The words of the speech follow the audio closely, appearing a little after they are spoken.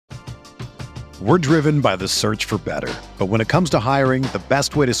We're driven by the search for better. But when it comes to hiring, the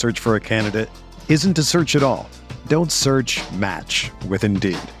best way to search for a candidate isn't to search at all. Don't search, match with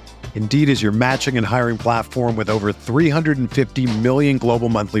Indeed. Indeed is your matching and hiring platform with over 350 million global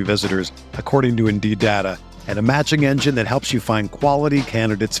monthly visitors, according to Indeed data, and a matching engine that helps you find quality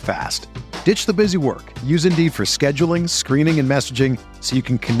candidates fast. Ditch the busy work. Use Indeed for scheduling, screening, and messaging so you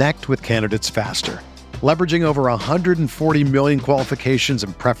can connect with candidates faster. Leveraging over 140 million qualifications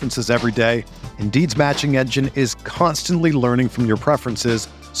and preferences every day, Indeed's matching engine is constantly learning from your preferences,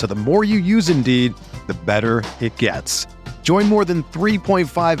 so the more you use Indeed, the better it gets. Join more than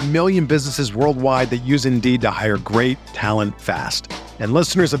 3.5 million businesses worldwide that use Indeed to hire great talent fast. And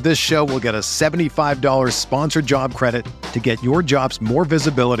listeners of this show will get a $75 sponsored job credit to get your jobs more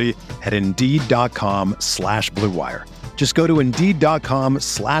visibility at Indeed.com/Blue Wire. Just go to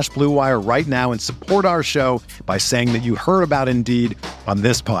Indeed.com/Blue Wire right now and support our show by saying that you heard about Indeed on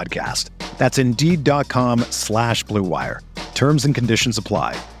this podcast. That's Indeed.com/Blue Wire. Terms and conditions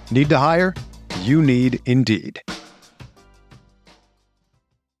apply. Need to hire? You need Indeed.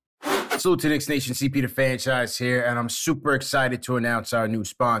 Salute to Knicks Nation, CP the franchise here, and I'm super excited to announce our new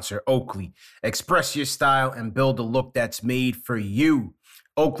sponsor, Oakley. Express your style and build a look that's made for you.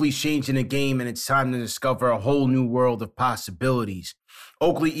 Oakley's changing the game, and it's time to discover a whole new world of possibilities.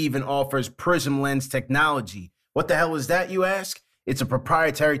 Oakley even offers Prism Lens technology. What the hell is that, you ask? It's a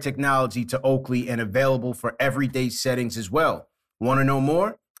proprietary technology to Oakley and available for everyday settings as well. Want to know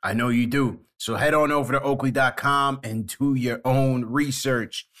more? I know you do. So head on over to Oakley.com and do your own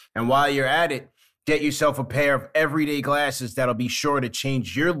research. And while you're at it, get yourself a pair of everyday glasses that'll be sure to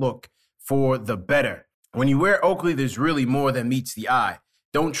change your look for the better. When you wear Oakley, there's really more than meets the eye.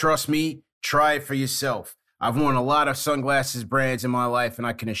 Don't trust me? Try it for yourself. I've worn a lot of sunglasses brands in my life, and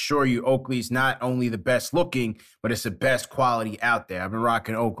I can assure you Oakley's not only the best looking, but it's the best quality out there. I've been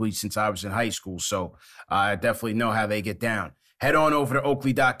rocking Oakley since I was in high school, so I definitely know how they get down. Head on over to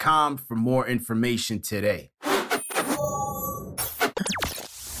Oakley.com for more information today. The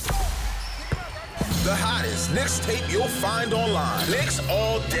hottest Knicks tape you'll find online. Knicks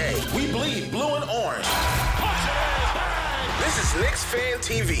all day. We bleed blue and orange. This is Knicks Fan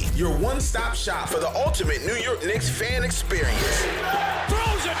TV, your one-stop shop for the ultimate New York Knicks fan experience.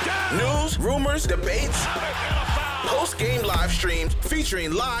 Throws it down. News, rumors, debates, post-game live streams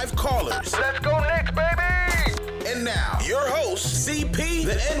featuring live callers. Let's go Knicks, baby! And now, your host, CP,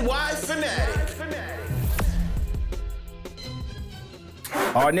 the NY Fanatic.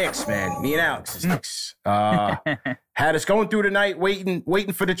 Our Knicks, man. Me and Alex's Knicks. Had us going through the night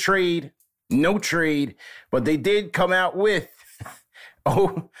waiting for the trade. No trade. But they did come out with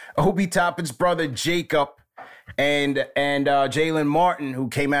Obi Toppin's brother, Jacob, and Jaylen Martin, who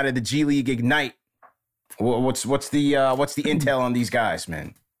came out of the G League Ignite. What's the intel on these guys,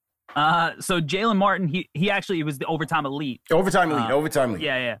 man? So Jaylen Martin, he actually was the Overtime Elite. Overtime Elite.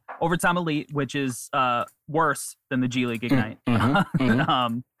 Yeah. Overtime Elite, which is worse than the G League Ignite.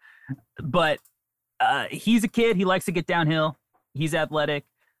 But he's a kid. He likes to get downhill. He's athletic.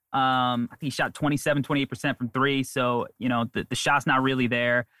 I think he shot 28% from three. So, the shot's not really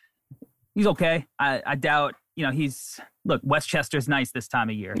there. He's okay. I doubt, Westchester's nice this time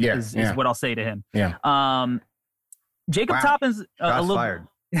of year is what I'll say to him. Yeah. Jacob Toppin's a little fired.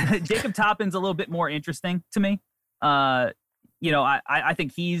 Jacob Toppin's a little bit more interesting to me. I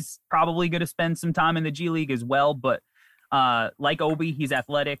think he's probably going to spend some time in the G League as well. But like Obi, he's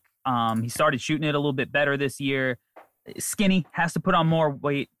athletic. He started shooting it a little bit better this year. Skinny, has to put on more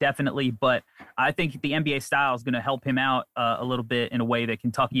weight, definitely. But I think the NBA style is going to help him out a little bit in a way that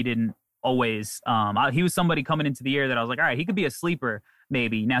Kentucky didn't always. He was somebody coming into the year that I was like, all right, he could be a sleeper.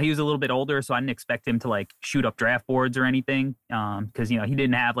 Maybe. Now, he was a little bit older, so I didn't expect him to, shoot up draft boards or anything because, he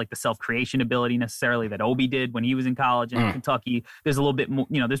didn't have, the self-creation ability necessarily that Obi did when he was in college in Kentucky. There's a little bit more,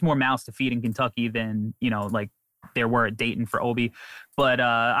 there's more mouths to feed in Kentucky than, there were at Dayton for Obi. But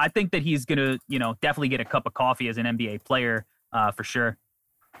I think that he's going to, definitely get a cup of coffee as an NBA player for sure.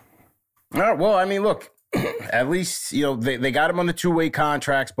 All right, well, I mean, look, at least, they got him on the two-way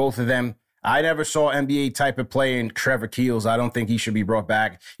contracts, both of them. I never saw NBA type of play in Trevor Keels. I don't think he should be brought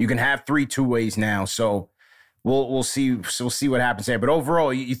back. You can have 3 two-ways now, so we'll see what happens there. But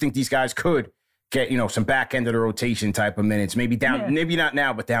overall, you think these guys could get some back end of the rotation type of minutes, maybe maybe not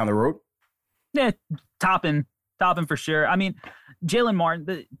now, but down the road. Yeah, Toppin for sure. I mean, Jaylen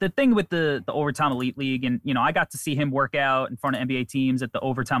Martin, the thing with the Overtime Elite League, and, I got to see him work out in front of NBA teams at the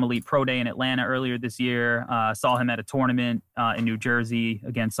Overtime Elite Pro Day in Atlanta earlier this year. Saw him at a tournament in New Jersey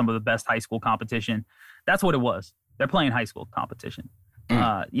against some of the best high school competition. That's what it was. They're playing high school competition.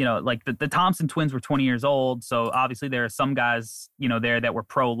 The Thompson twins were 20 years old, so obviously there are some guys, there that were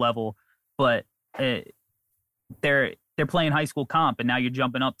pro level, but they're playing high school comp, and now you're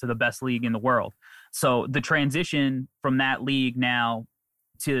jumping up to the best league in the world. So the transition from that league now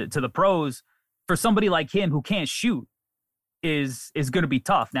to the pros for somebody like him who can't shoot is going to be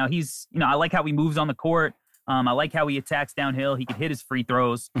tough. Now he's, I like how he moves on the court. I like how he attacks downhill. He could hit his free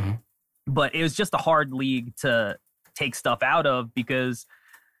throws, but it was just a hard league to take stuff out of because,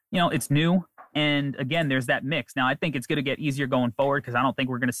 it's new. And again, there's that mix. Now I think it's going to get easier going forward because I don't think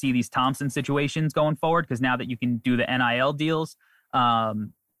we're going to see these Thompson situations going forward because now that you can do the NIL deals,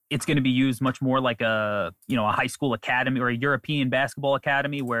 it's going to be used much more like a high school academy or a European basketball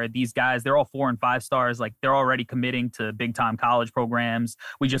academy where these guys, they're all 4 and 5 stars. Like they're already committing to big time college programs.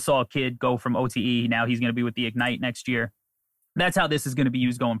 We just saw a kid go from OTE. Now he's going to be with the Ignite next year. That's how this is going to be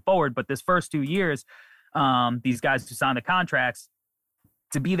used going forward. But this first 2 years, these guys who signed the contracts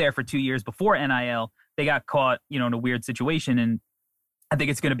to be there for 2 years before NIL, they got caught, in a weird situation. And I think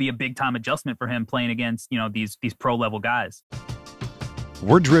it's going to be a big time adjustment for him playing against, these pro level guys.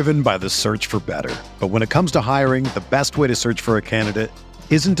 We're driven by the search for better. But when it comes to hiring, the best way to search for a candidate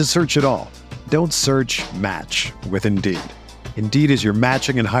isn't to search at all. Don't search, match with Indeed. Indeed is your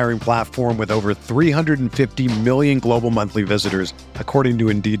matching and hiring platform with over 350 million global monthly visitors, according to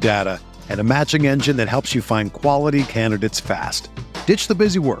Indeed data, and a matching engine that helps you find quality candidates fast. Ditch the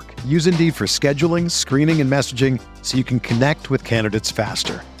busy work. Use Indeed for scheduling, screening, and messaging so you can connect with candidates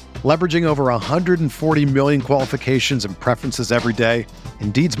faster. Leveraging over 140 million qualifications and preferences every day,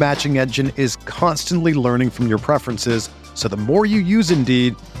 Indeed's matching engine is constantly learning from your preferences, so the more you use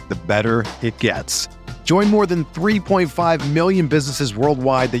Indeed, the better it gets. Join more than 3.5 million businesses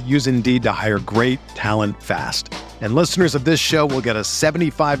worldwide that use Indeed to hire great talent fast. And listeners of this show will get a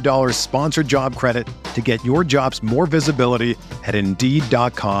 $75 sponsored job credit to get your jobs more visibility at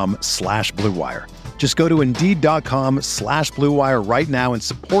Indeed.com/Blue Wire. Just go to Indeed.com/Blue Wire right now and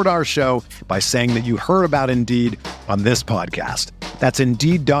support our show by saying that you heard about Indeed on this podcast. That's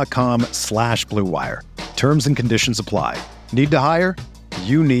Indeed.com/Blue Wire. Terms and conditions apply. Need to hire?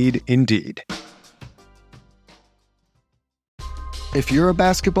 You need Indeed. If you're a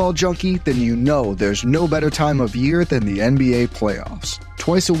basketball junkie, then you know there's no better time of year than the NBA playoffs.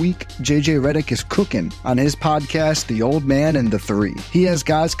 Twice a week, JJ Redick is cooking on his podcast, The Old Man and the Three. He has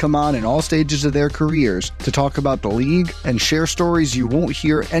guys come on in all stages of their careers to talk about the league and share stories you won't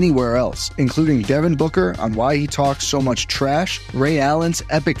hear anywhere else, including Devin Booker on why he talks so much trash, Ray Allen's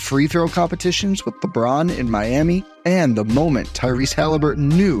epic free throw competitions with LeBron in Miami, and the moment Tyrese Halliburton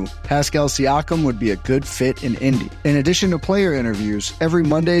knew Pascal Siakam would be a good fit in Indy. In addition to player interviews, every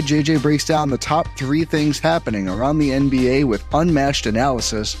Monday JJ breaks down the top 3 things happening around the NBA with unmatched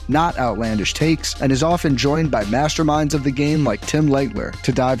analysis, not outlandish takes, and is often joined by masterminds of the game like Tim Legler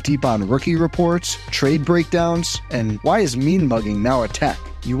to dive deep on rookie reports, trade breakdowns, and why is mean mugging now a tech?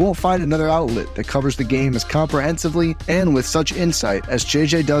 You won't find another outlet that covers the game as comprehensively and with such insight as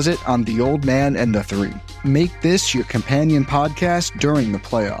JJ does it on The Old Man and the Three. Make this your companion podcast during the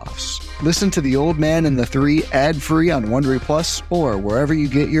playoffs. Listen to The Old Man and the Three ad-free on Wondery Plus or wherever you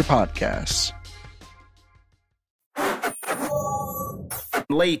get your podcasts.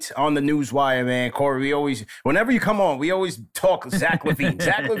 Late on the Newswire, man. Corey, whenever you come on, we always talk Zach Lavine.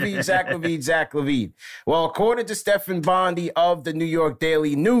 Zach Lavine. Well, according to Stephen Bondi of the New York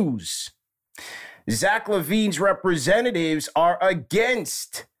Daily News, Zach Lavine's representatives are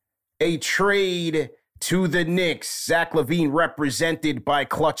against a trade to the Knicks. Zach Lavine represented by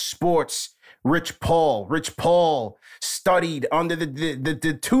Clutch Sports, Rich Paul. Rich Paul studied under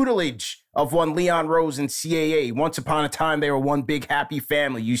the tutelage of one Leon Rose and CAA. Once upon a time, they were one big happy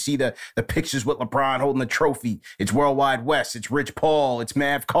family. You see the pictures with LeBron holding the trophy. It's Worldwide West. It's Rich Paul. It's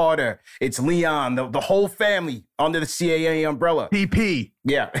Mav Carter. It's Leon. The whole family under the CAA umbrella. PP.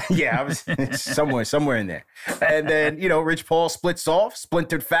 Yeah. I was somewhere in there. And then, Rich Paul splits off,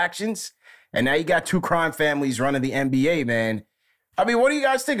 splintered factions. And now you got 2 crime families running the NBA, man. I mean, what do you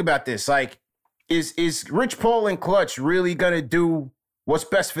guys think about this? Like, is Rich Paul and Clutch really going to do what's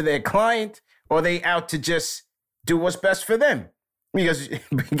best for their client, or are they out to just do what's best for them? Because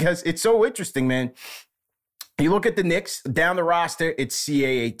it's so interesting, man. You look at the Knicks, down the roster, it's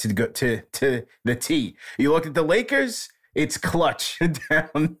CAA to the T. You look at the Lakers, it's Clutch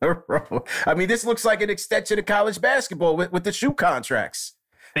down the road. I mean, this looks like an extension of college basketball with the shoe contracts.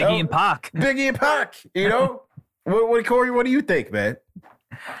 Biggie and Pac. What, Corey, what do you think, man?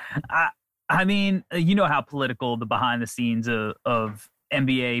 I mean, you know how political the behind the scenes of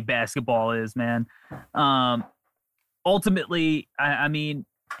NBA basketball is, man. Ultimately, I mean,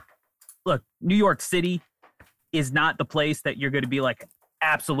 look, New York City is not the place that you're going to be like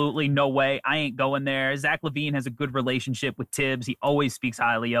absolutely no way. I ain't going there. Zach Lavine has a good relationship with Tibbs. He always speaks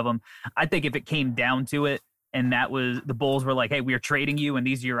highly of him. I think if it came down to it, and that was the Bulls were like, hey, we are trading you and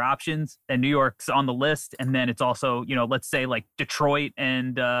these are your options, and New York's on the list, and then it's also, let's say like Detroit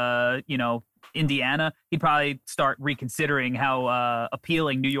and Indiana, he'd probably start reconsidering how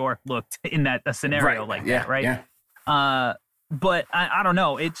appealing New York looked in that a scenario that, right? Yeah. But I don't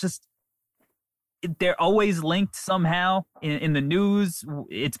know. It's just they're always linked somehow in the news.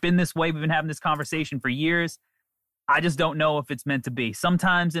 It's been this way. We've been having this conversation for years. I just don't know if it's meant to be.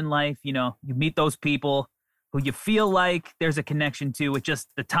 Sometimes in life, you meet those people who you feel like there's a connection to. It just,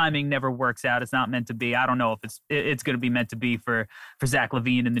 the timing never works out. It's not meant to be. I don't know if it's going to be meant to be for Zach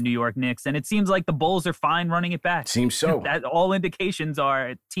Lavine and the New York Knicks. And it seems like the Bulls are fine running it back. Seems so. That all indications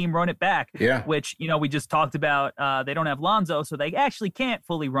are team run it back. Yeah. Which, we just talked about. They don't have Lonzo, so they actually can't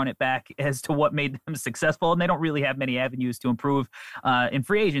fully run it back as to what made them successful. And they don't really have many avenues to improve in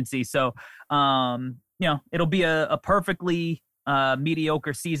free agency. So, it'll be a perfectly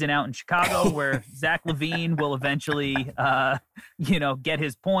mediocre season out in Chicago where Zach Lavine will eventually, get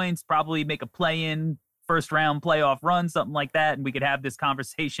his points, probably make a play-in first round playoff run, something like that. And we could have this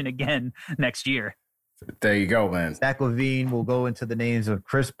conversation again next year. There you go, man. Zach Lavine will go into the names of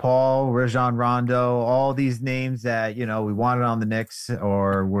Chris Paul, Rajon Rondo, all these names that, we wanted on the Knicks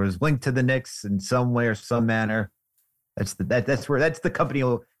or was linked to the Knicks in some way or some manner. That's the company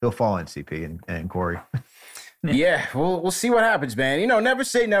he'll fall in, CP and Corey. Yeah, we'll see what happens, man. Never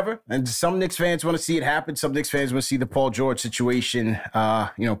say never. And some Knicks fans want to see it happen. Some Knicks fans want to see the Paul George situation.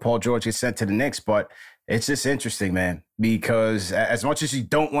 Paul George gets sent to the Knicks, but it's just interesting, man, because as much as you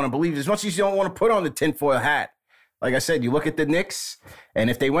don't want to believe, as much as you don't want to put on the tinfoil hat, like I said, you look at the Knicks, and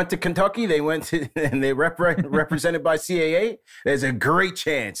if they went to Kentucky, and they represented by CAA, there's a great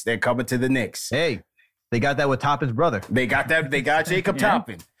chance they're coming to the Knicks. Hey, they got that with Toppin's brother. They got that. They got Jacob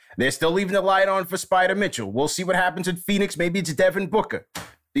Toppin. They're still leaving the light on for Spider Mitchell. We'll see what happens in Phoenix. Maybe it's Devin Booker.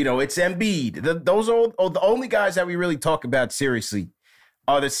 It's Embiid. Those are the only guys that we really talk about seriously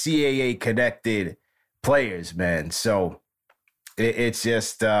are the CAA-connected players, man. So it's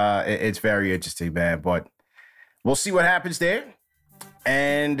just it's very interesting, man. But we'll see what happens there.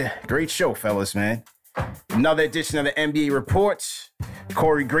 And great show, fellas, man. Another edition of the NBA Report.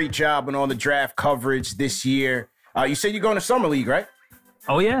 Corey, great job on all the draft coverage this year. You said you're going to Summer League, right?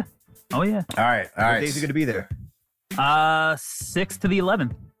 Oh, yeah. All right. What days are you going to be there? 6th to the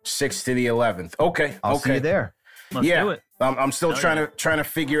 11th. 6th to the 11th. Okay. I'll see you there. Let's do it. I'm still trying to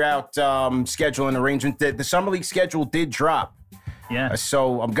figure out scheduling arrangement. The Summer League schedule did drop. Yeah.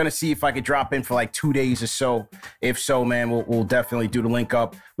 So I'm going to see if I could drop in for like 2 days or so. If so, man, we'll definitely do the link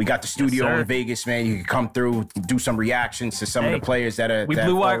up. We got the studio in Vegas, man. You can come through, do some reactions to some of the players that are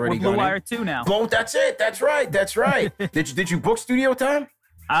Blue Wire too now. Oh, that's it. That's right. Did you book studio time?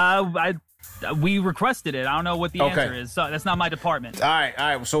 We requested it. I don't know what the answer is. So that's not my department. All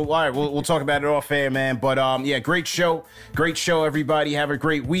right. So, we'll talk about it off air, man. But, great show. Great show, everybody. Have a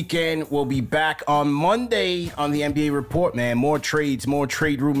great weekend. We'll be back on Monday on the NBA Report, man. More trades, more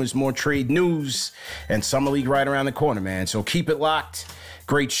trade rumors, more trade news, and Summer League right around the corner, man. So keep it locked.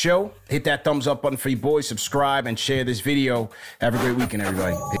 Great show. Hit that thumbs up button for you boys. Subscribe and share this video. Have a great weekend,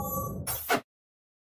 everybody.